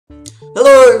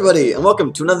Hello everybody, and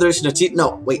welcome to another edition of Bad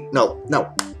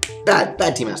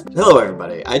Tmask. Hello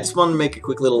everybody, I just wanted to make a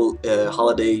quick little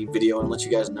holiday video and let you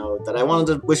guys know that I wanted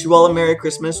to wish you all a Merry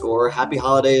Christmas or Happy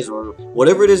Holidays or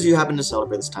whatever it is you happen to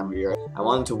celebrate this time of year. I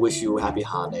wanted to wish you Happy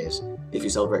Holidays. If you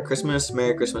celebrate Christmas,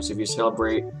 Merry Christmas. If you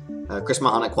celebrate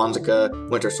Christmas, Hanukkah, Kwanzaa,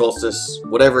 Winter Solstice,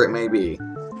 whatever it may be,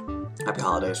 Happy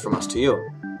Holidays from us to you.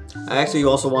 I actually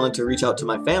also wanted to reach out to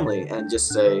my family and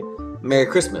just say Merry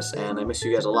Christmas, and I miss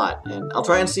you guys a lot. And I'll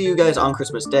try and see you guys on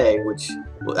Christmas Day, which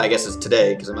I guess is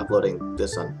today, because I'm uploading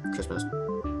this on Christmas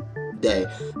Day.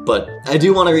 But I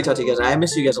do want to reach out to you guys. I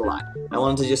miss you guys a lot. I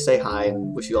wanted to just say hi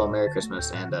and wish you all Merry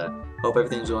Christmas, and hope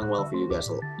everything's going well for you guys,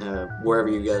 wherever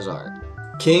you guys are.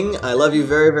 King, I love you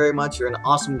very, very much. You're an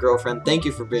awesome girlfriend. Thank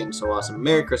you for being so awesome.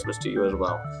 Merry Christmas to you as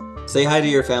well. Say hi to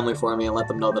your family for me and let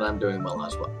them know that I'm doing well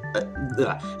as well.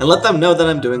 And let them know that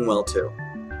I'm doing well too.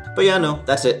 But yeah, no,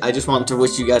 that's it. I just wanted to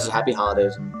wish you guys a happy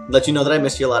holidays and let you know that I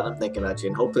miss you a lot and I'm thinking about you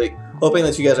and hoping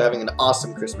that you guys are having an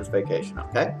awesome Christmas vacation,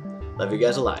 okay? Love you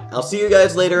guys a lot. I'll see you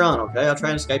guys later on, okay? I'll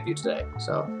try and Skype you today.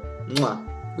 So, mwah.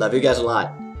 Love you guys a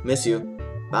lot. Miss you.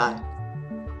 Bye.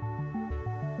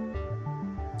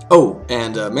 Oh,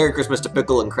 and Merry Christmas to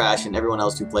Pickle and Crash and everyone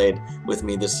else who played with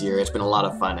me this year. It's been a lot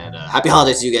of fun, and happy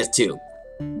holidays to you guys too.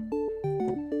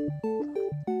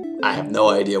 I have no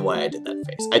idea why I did that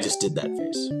face. I just did that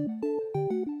face.